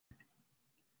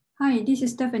Hi, this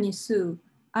is Stephanie Su.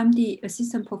 I'm the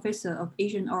Assistant Professor of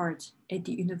Asian Art at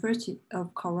the University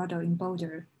of Colorado in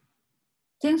Boulder.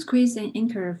 Thanks, Chris and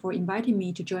Anchor, for inviting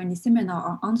me to join the seminar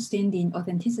on understanding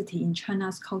authenticity in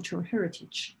China's cultural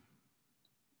heritage.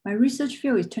 My research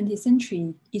field is 20th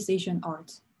century East Asian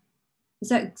art.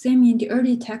 As I examine the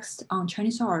early texts on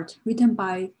Chinese art written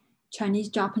by Chinese,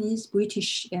 Japanese,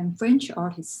 British, and French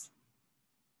artists,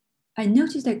 I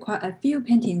noticed that quite a few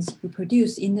paintings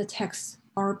reproduced in the text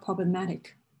are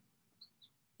problematic.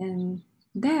 And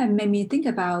that made me think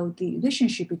about the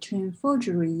relationship between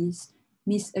forgeries,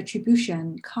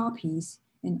 misattribution, copies,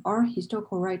 and art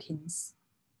historical writings.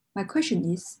 My question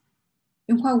is,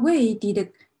 in what way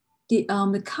did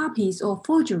the copies or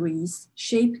forgeries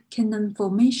shape canon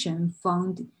formation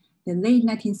from the late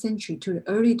 19th century to the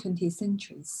early 20th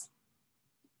centuries?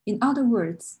 In other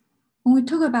words, when we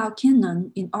talk about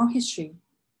canon in art history,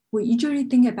 we usually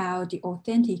think about the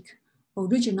authentic,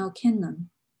 original canon.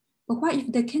 But what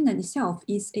if the canon itself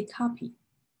is a copy?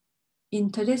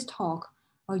 In today's talk,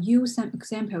 I'll use some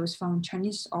examples from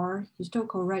Chinese art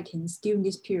historical writings during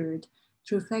this period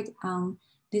to reflect on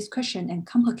this question and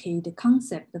complicate the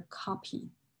concept of copy.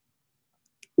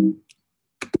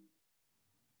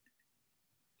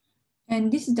 And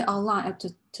this is the outline of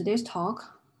today's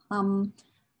talk.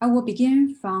 I will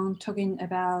begin from talking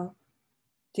about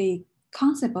the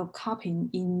concept of copying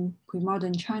in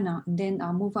pre-modern China, and then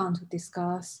I'll move on to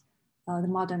discuss the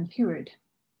modern period.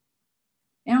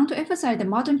 And I want to emphasize the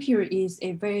modern period is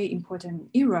a very important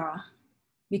era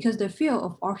because the field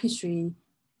of art history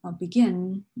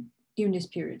began during this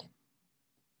period.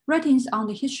 Writings on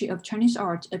the history of Chinese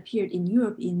art appeared in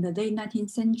Europe in the late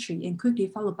 19th century and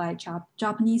quickly followed by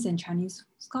Japanese and Chinese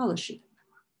scholarship.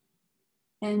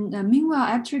 And meanwhile,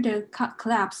 after the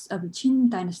collapse of the Qing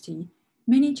dynasty,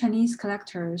 many Chinese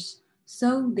collectors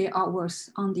sold their artworks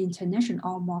on the international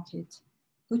art market,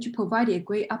 which provided a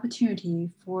great opportunity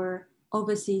for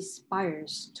overseas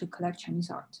buyers to collect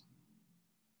Chinese art.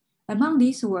 Among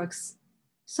these works,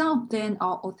 some of them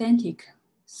are authentic,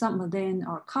 some of them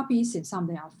are copies, and some of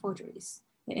them are forgeries.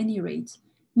 At any rate,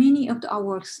 many of the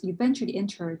artworks eventually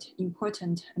entered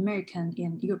important American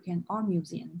and European art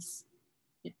museums.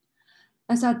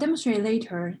 As I'll demonstrate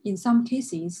later, in some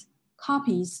cases,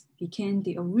 copies became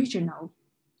the original,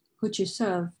 which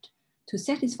served to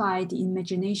satisfy the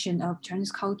imagination of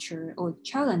Chinese culture or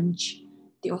challenge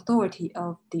the authority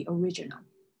of the original.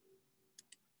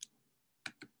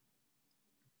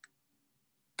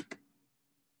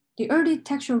 The early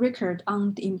textual record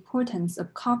on the importance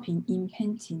of copying in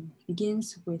painting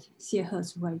begins with Xie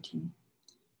He's writing.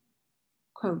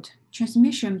 Quote,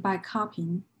 transmission by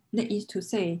copying, that is to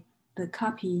say, the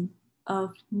copy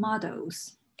of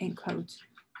models, end quote,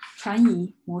 传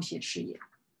译摹写事业.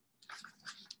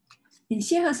 In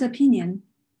Xie He's opinion,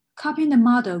 copying the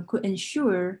model could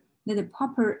ensure that the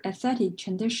proper aesthetic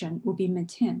tradition would be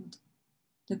maintained.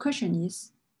 The question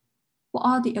is, what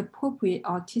are the appropriate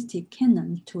artistic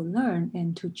canons to learn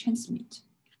and to transmit?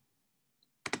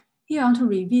 Here I want to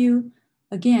review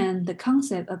again the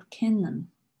concept of canon.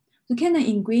 The canon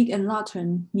in Greek and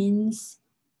Latin means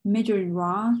measuring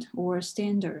rod or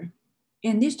standard.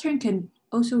 And this term can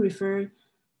also refer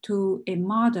to a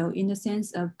model in the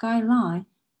sense of guideline,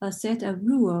 a set of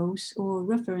rules or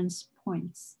reference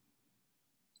points.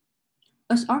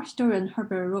 As art historian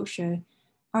Herbert Rocher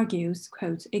argues,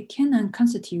 quote, a canon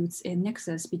constitutes a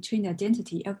nexus between the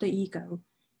identity of the ego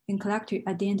and collective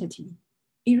identity.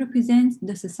 It represents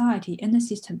the society and the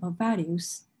system of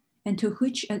values, and to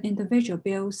which an individual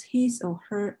builds his or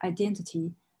her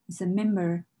identity as a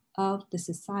member of the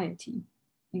society,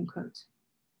 end quote.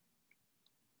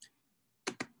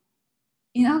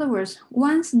 In other words,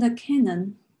 once the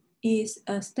canon is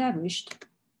established,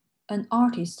 an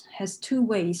artist has two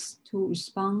ways to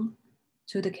respond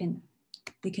to the canon.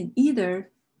 They can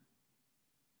either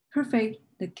perfect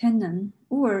the canon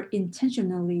or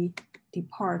intentionally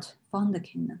depart from the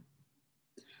canon.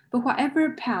 But whatever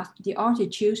path the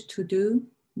artist chooses to do,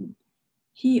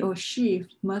 he or she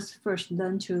must first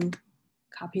learn to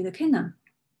copy the canon.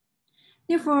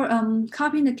 Therefore,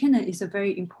 copying the canon is a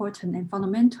very important and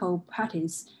fundamental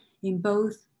practice in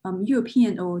both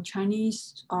European or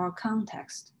Chinese art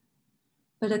context.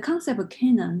 But the concept of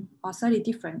canon are slightly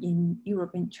different in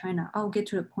Europe and China. I'll get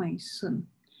to the point soon.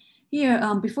 Here,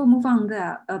 before moving on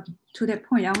to that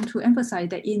point, I want to emphasize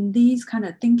that in this kind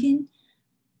of thinking,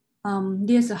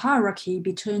 there's a hierarchy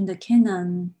between the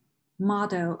canon,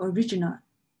 model, original,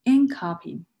 and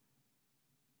copy.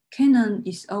 Canon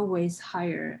is always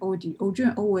higher, or the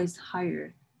original always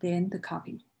higher than the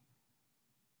copy.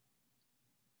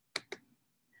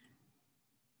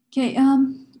 Okay,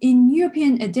 In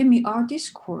European academic art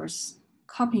discourse,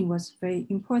 copying was very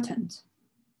important.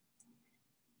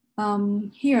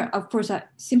 Here, of course, I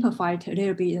simplified a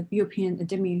little bit of European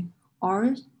academic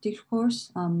art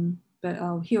discourse,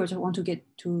 but here I just want to get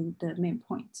to the main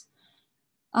points.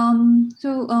 In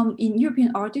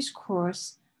European art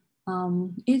discourse,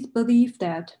 it's believed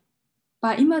that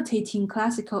by imitating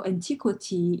classical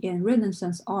antiquity and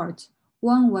Renaissance art,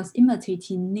 one was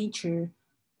imitating nature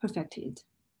perfected.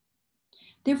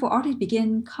 Therefore, artists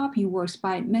began copying works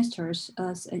by masters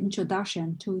as an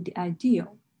introduction to the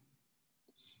ideal.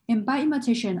 And by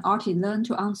imitation, artists learn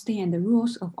to understand the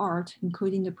rules of art,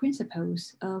 including the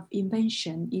principles of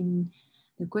invention in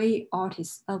the great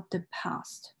artists of the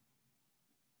past.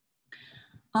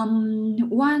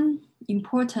 One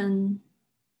important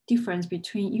difference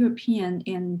between European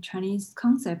and Chinese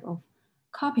concept of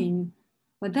copying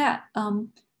was that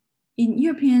in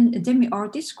European academic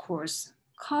art discourse,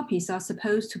 copies are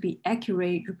supposed to be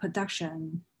accurate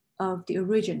reproduction of the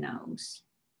originals,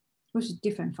 which is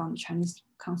different from the Chinese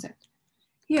concept.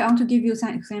 Here, I want to give you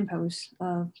some examples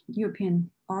of European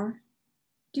art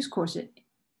discourse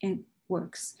and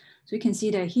works. So you can see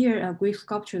that here, a Greek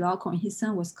sculptor Glaucon and his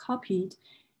son was copied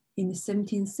in the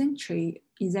 17th century,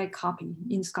 exact copy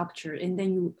in sculpture. And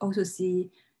then you also see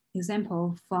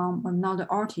example from another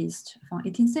artist from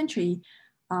 18th century.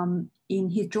 In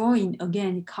his drawing,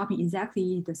 again, copying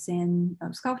exactly the same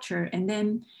sculpture. And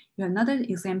then you have another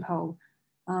example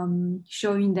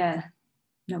showing that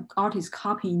artists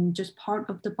copying just part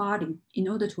of the body in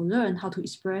order to learn how to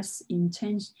express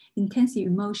intensive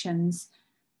emotions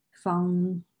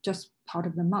from just part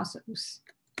of the muscles.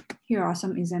 Here are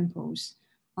some examples.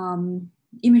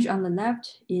 Image on the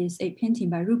left is a painting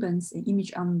by Rubens. An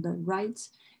image on the right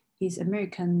is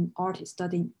American artist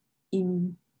studying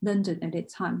in London at that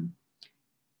time.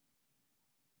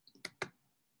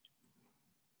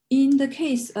 In the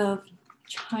case of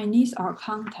Chinese art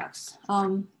context,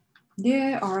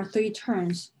 there are three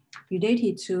terms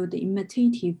related to the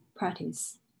imitative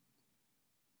practice: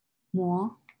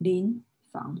 Mo, Lin,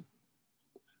 Fang.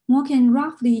 Mo can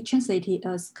roughly translate it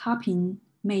as copying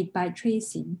made by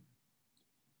tracing.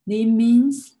 Lin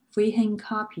means freehand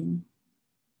copying,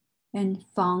 and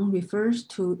Fang refers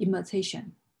to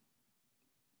imitation.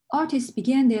 Artists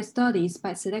began their studies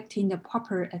by selecting the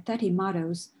proper aesthetic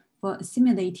models for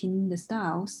assimilating the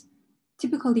styles,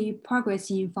 typically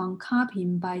progressing from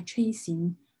copying by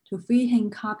tracing to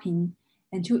freehand copying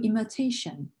and to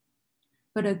imitation.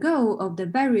 But the goal of the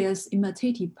various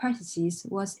imitative practices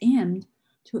was aimed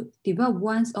to develop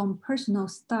one's own personal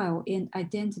style and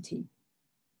identity.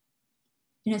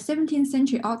 In the 17th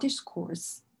century art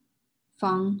discourse,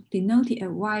 Fang denoted a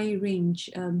wide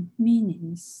range of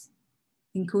meanings,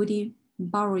 including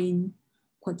borrowing,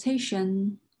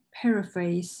 quotation,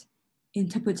 paraphrase,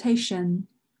 interpretation,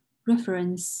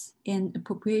 reference, and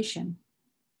appropriation.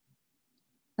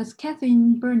 As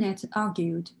Catherine Burnett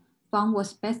argued, Fang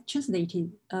was best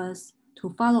translated as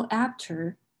to follow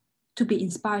after, to be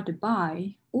inspired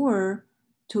by, or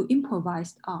to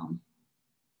improvise on.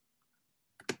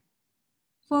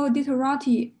 For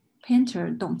literati painter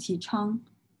Dong Qichang,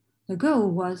 the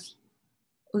goal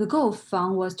of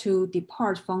Fang was to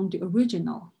depart from the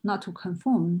original, not to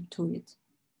conform to it.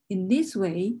 In this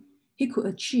way, he could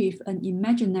achieve an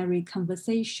imaginary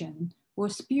conversation or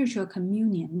spiritual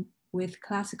communion with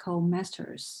classical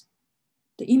masters.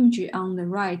 The image on the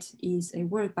right is a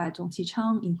work by Dong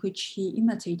Qichang in which he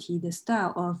imitated the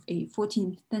style of a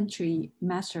 14th century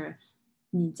master,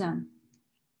 Ni Zan.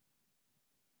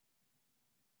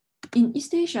 In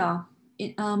East Asia,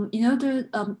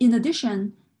 in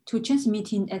addition to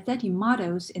transmitting aesthetic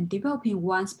models and developing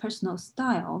one's personal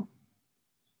style,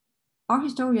 art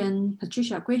historian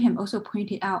Patricia Graham also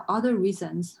pointed out other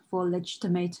reasons for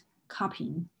legitimate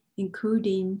copying,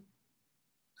 including,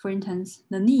 for instance,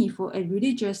 the need for a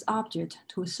religious object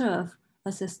to serve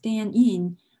as a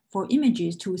stand-in for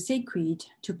images too sacred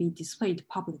to be displayed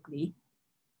publicly,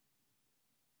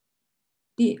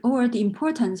 or the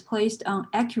importance placed on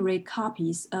accurate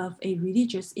copies of a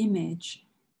religious image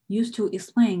used to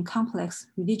explain complex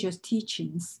religious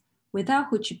teachings,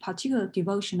 without which particular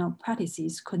devotional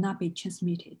practices could not be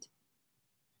transmitted,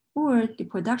 or the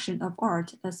production of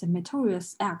art as a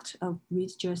meritorious act of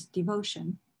religious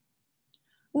devotion,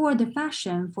 or the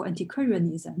fashion for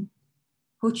antiquarianism,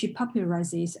 which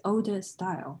popularizes older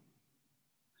style,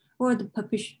 or the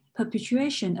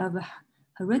perpetuation of a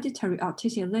hereditary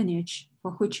artistic lineage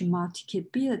for which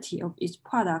multiplicity of its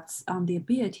products on the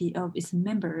ability of its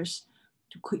members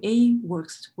to create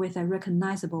works with a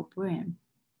recognizable brand,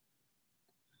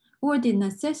 or the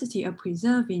necessity of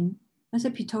preserving, as a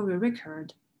pictorial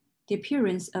record, the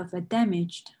appearance of a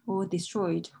damaged or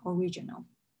destroyed original.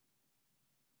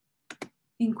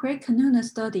 In Craig Canons'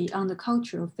 study on the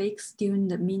culture of fakes during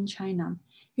the Ming China,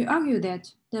 he argued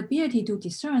that the ability to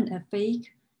discern a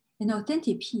fake and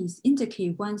authentic piece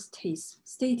indicate one's taste,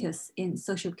 status, and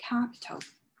social capital.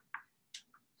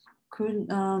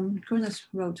 Canons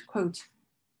wrote, quote,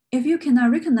 "If you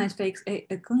cannot recognize fakes at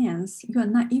a glance, you are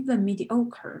not even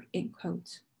mediocre," end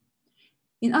quote.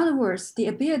 In other words, the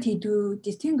ability to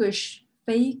distinguish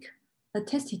fake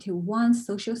attested to one's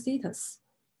social status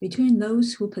between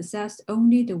those who possess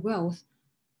only the wealth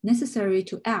necessary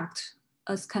to act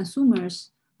as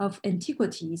consumers of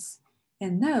antiquities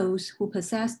and those who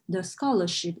possess the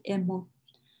scholarship and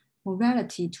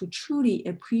morality to truly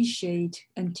appreciate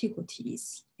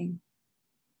antiquities.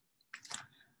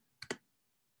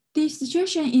 The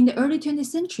situation in the early 20th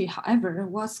century, however,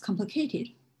 was complicated.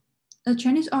 As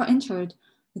Chinese art entered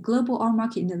the global art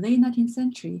market in the late 19th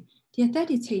century, the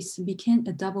aesthetic taste became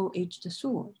a double-edged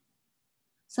sword.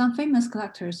 Some famous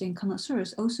collectors and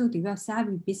connoisseurs also developed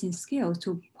savvy business skills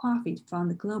to profit from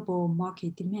the global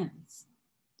market demands.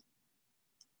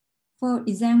 For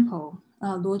example,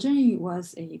 Luo Zhenyu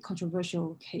was a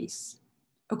controversial case.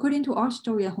 According to art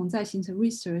historian Hong Zaixin's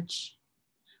research,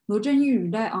 Luo Zhenyu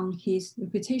relied on his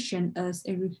reputation as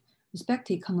a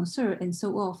respected connoisseur and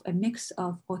sold off a mix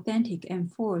of authentic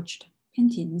and forged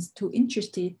paintings to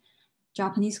interested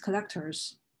Japanese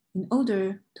collectors in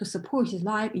order to support his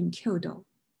life in Kyoto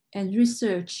and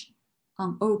research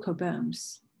on oracle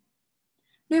bones.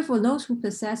 Therefore, those who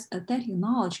possess aesthetic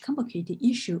knowledge complicate the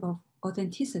issue of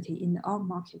authenticity in the art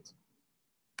market.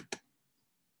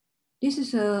 This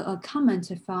is a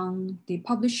comment from the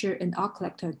publisher and art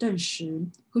collector Deng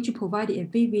Shi, which provided a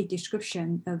vivid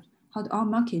description of how the art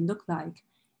market looked like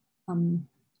in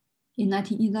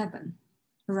 1911,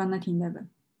 around 1911.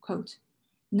 Quote,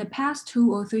 "In the past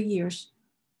 2 or 3 years,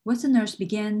 Westerners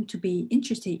began to be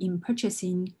interested in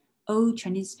purchasing old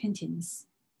Chinese paintings.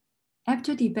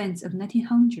 After the events of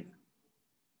 1900,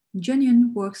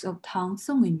 genuine works of Tang,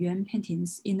 Song, and Yuan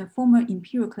paintings in the former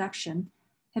imperial collection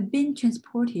have been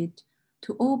transported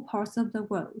to all parts of the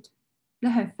world. They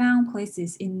have found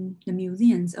places in the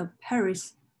museums of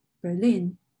Paris,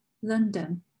 Berlin,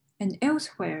 London, and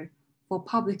elsewhere for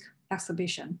public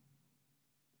exhibition.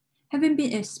 Having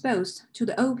been exposed to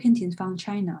the old paintings from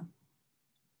China,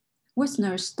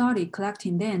 Westerners started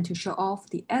collecting them to show off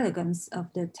the elegance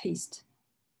of their taste.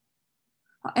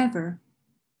 However,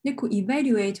 they could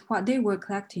evaluate what they were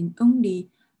collecting only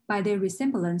by their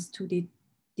resemblance to the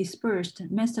dispersed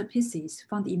masterpieces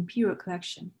from the imperial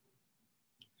collection.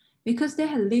 Because they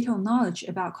had little knowledge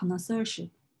about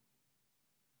connoisseurship,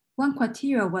 one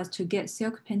criteria was to get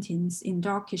silk paintings in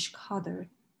darkish color,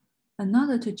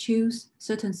 another to choose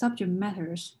certain subject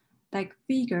matters like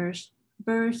figures,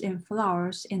 birds and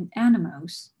flowers and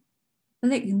animals,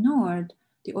 but they ignored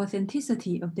the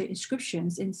authenticity of the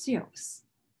inscriptions and seals.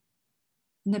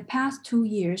 In the past 2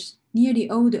 years, nearly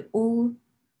all the old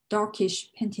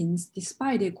darkish paintings,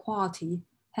 despite their quality,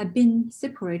 have been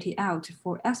separated out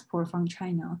for export from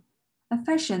China, a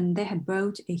fashion that had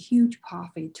brought a huge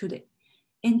profit to the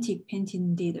antique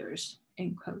painting dealers,"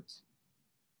 end quote.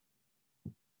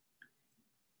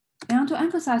 I want to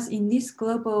emphasize in this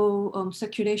global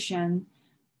circulation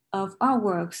of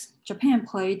artworks, Japan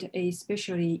played a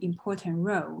especially important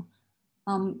role.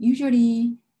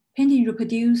 Usually, paintings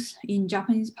reproduced in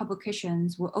Japanese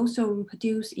publications were also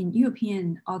reproduced in European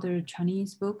and other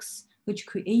Chinese books, which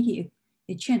created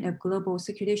a chain of global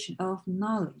circulation of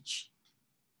knowledge.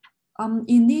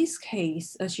 In this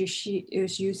case, as you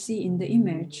see in the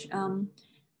image on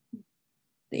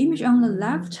the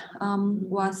left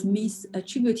was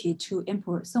misattributed to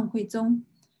Emperor Song Huizong.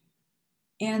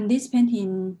 And this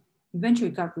painting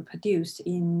eventually got reproduced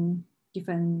in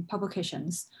different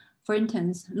publications. For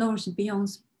instance, Lawrence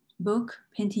Bion's book,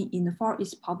 Painting in the Far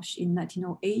East, published in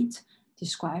 1908,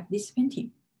 described this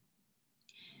painting.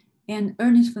 And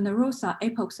Ernest van der Rosa,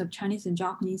 Epochs of Chinese and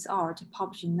Japanese Art,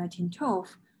 published in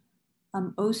 1912,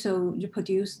 also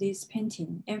reproduced this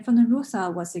painting. And van der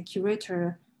Rosa was a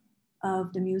curator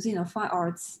of the Museum of Fine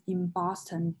Arts in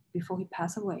Boston before he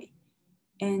passed away.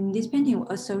 And this painting was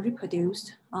also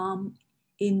reproduced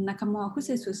in Nakamura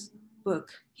Hosetsu's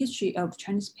book, History of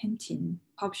Chinese Painting,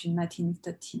 published in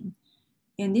 1913.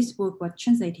 And this book was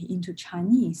translated into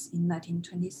Chinese in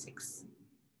 1926.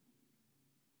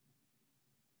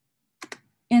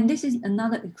 And this is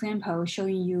another example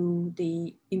showing you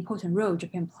the important role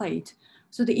Japan played.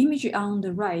 So the image on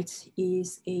the right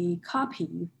is a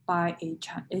copy by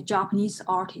a Japanese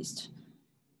artist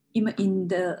in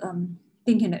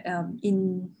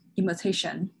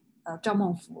imitation. Zhao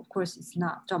Mengfu. Of course, it's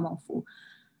not Zhao Mengfu.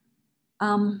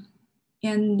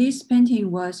 And this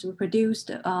painting was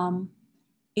reproduced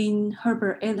in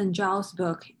Herbert Allen Giles'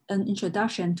 book, An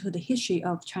Introduction to the History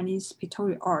of Chinese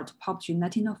Pictorial Art, published in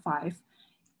 1905,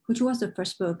 which was the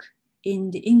first book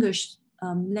in the English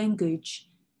language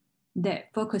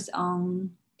that focused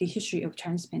on the history of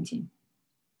Chinese painting.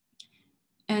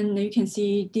 And you can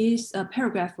see this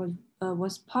paragraph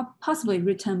was possibly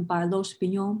written by Louis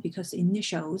Bignon because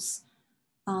initials.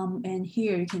 And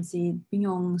here you can see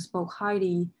Bignon spoke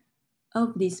highly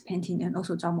of this painting and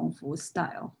also Zhao Mengfu's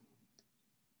style.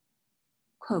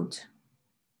 Quote,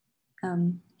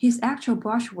 his actual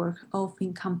brushwork of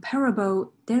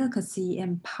incomparable delicacy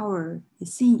and power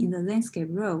is seen in the landscape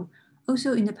row,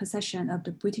 also in the possession of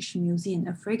the British Museum,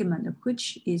 a fragment of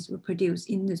which is reproduced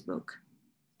in this book,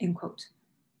 end quote.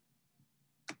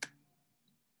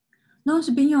 Louis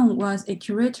Bignon was a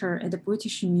curator at the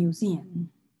British Museum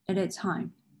at that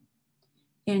time,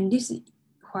 and this is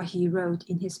what he wrote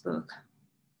in his book.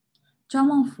 Zhao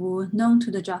Mengfu, known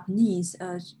to the Japanese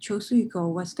as Qiu Sui Go,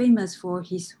 was famous for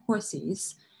his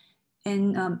horses,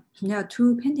 and there are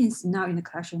two paintings now in the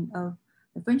collection of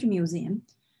the French Museum.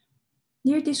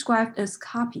 They're described as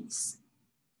copies,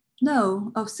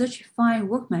 though of such fine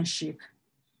workmanship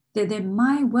that they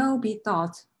might well be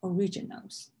thought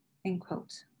originals, end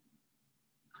quote.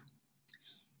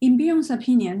 In Bignon's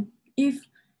opinion, if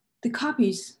the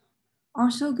copies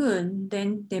are so good,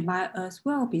 then they might as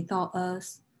well be thought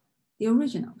as the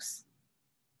originals.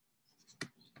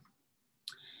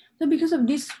 So because of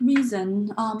this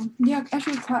reason, there are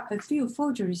actually quite a few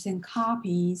forgeries and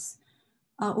copies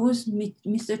or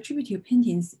misattributed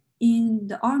paintings in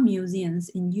the art museums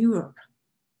in Europe.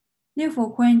 Therefore,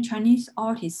 when Chinese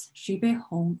artist Xu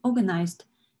Beihong organized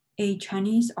a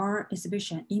Chinese art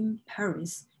exhibition in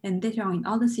Paris and later on in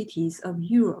other cities of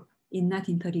Europe in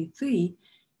 1933,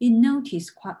 it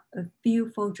noticed quite a few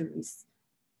forgeries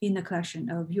in the collection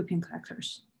of European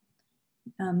collectors.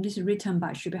 This is written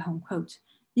by Xu Beihong, quote,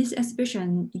 this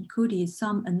exhibition included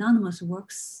some anonymous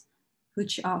works,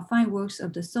 which are fine works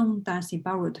of the Song Dynasty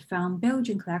borrowed from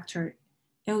Belgian collector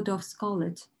Adolf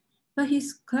Scolet, but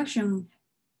his collection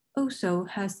also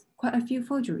has quite a few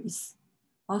forgeries.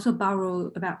 Also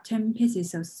borrowed about 10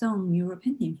 pieces of Song mural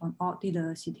painting from art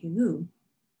dealer City Lu.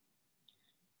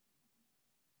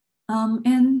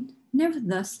 And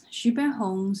nevertheless, Xu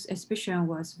Beihong's exhibition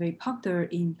was very popular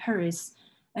in Paris.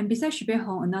 And besides Xu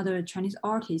Beihong, another Chinese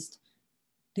artist,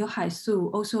 Liu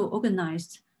Haisu, also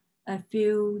organized a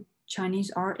few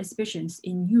Chinese art exhibitions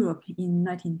in Europe in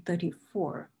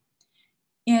 1934.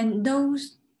 And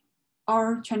those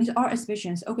are Chinese art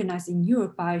exhibitions organized in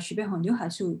Europe by Xu Beihong and Liu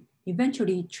Haisu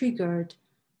eventually triggered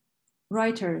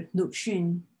writer Lu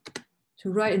Xun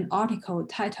to write an article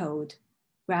titled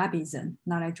Grabism,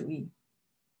 拿来主义.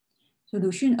 So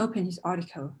Lu Xun opened his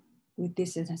article with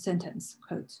this sentence,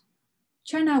 quote,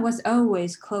 China was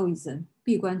always Chloism,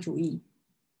 闭关主义.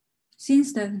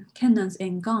 Since the Canons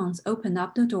and guns opened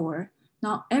up the door,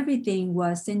 not everything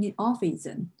was sending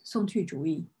offism, 送去主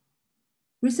义.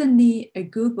 Recently, a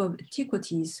group of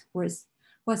antiquities was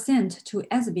sent to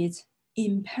exhibit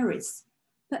in Paris,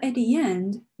 but at the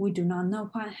end, we do not know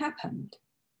what happened.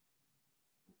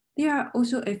 There are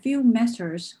also a few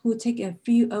masters who take a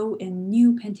few old and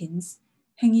new paintings,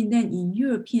 hanging them in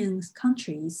European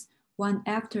countries, one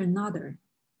after another.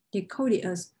 They call it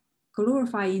as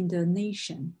glorifying the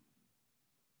nation.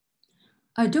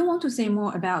 I don't want to say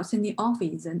more about sending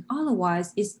offism,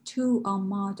 otherwise it's too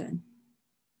unmodern.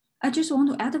 I just want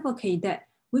to advocate that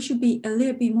we should be a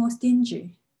little bit more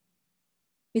stingy.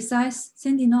 Besides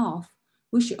sending off,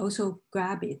 we should also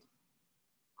grab it,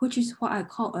 which is what I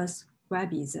call as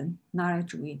grabism, 拿来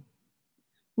主义.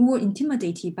 We were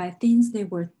intimidated by things that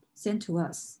were sent to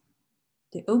us.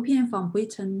 The opium from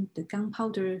Britain, the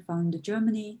gunpowder from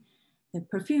Germany, the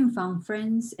perfume from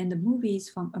France, and the movies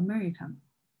from America.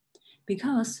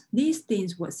 Because these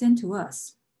things were sent to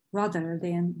us rather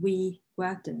than we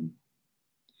grabbed them.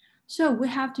 So we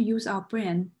have to use our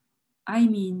brain, I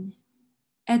mean,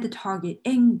 at the target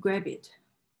and grab it,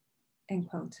 end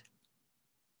quote.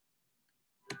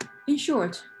 In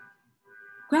short,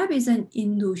 grabism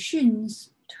in Lu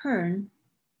Xun's turn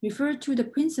referred to the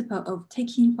principle of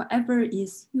taking whatever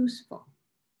is useful.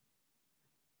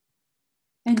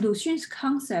 And Lu Xun's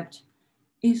concept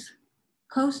is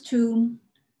close to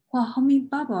what Homi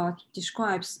Bhabha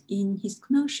describes in his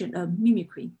notion of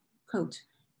mimicry, quote,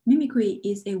 mimicry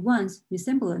is a one's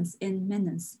resemblance and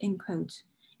menace, end quote.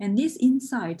 And this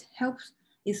insight helps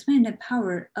explain the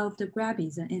power of the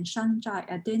grabism and Shanzhai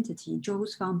identity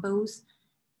draws from both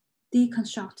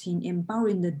deconstructing and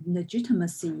borrowing the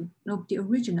legitimacy of the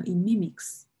original in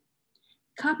mimics.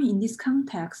 Copying in this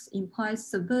context implies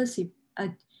subversive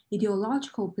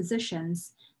ideological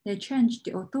positions that challenge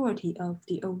the authority of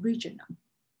the original.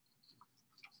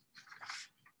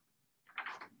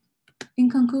 In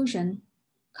conclusion,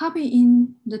 copy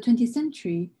in the 20th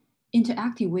century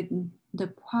interacted with the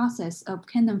process of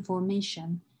canon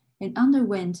formation and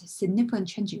underwent significant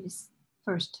changes.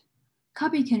 First,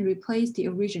 copy can replace the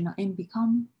original and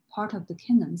become part of the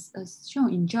canons, as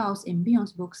shown in Zhao's and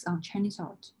Bion's books on Chinese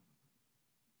art.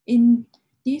 In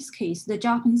this case, the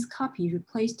Japanese copy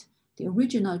replaced the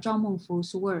original Zhao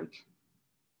Mengfu's work.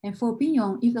 And for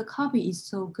Bion, if the copy is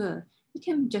so good, it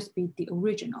can just be the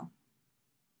original.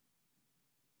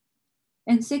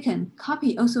 And second,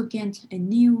 copy also gained a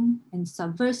new and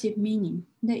subversive meaning,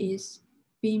 that is,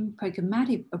 being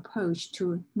pragmatic approach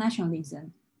to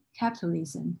nationalism,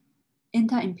 capitalism,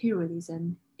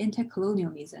 anti-imperialism,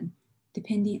 anti-colonialism,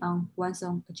 depending on one's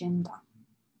own agenda.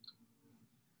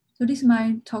 So this is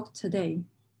my talk today.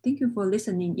 Thank you for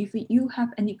listening. If you have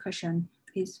any question,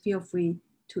 please feel free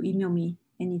to email me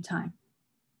anytime.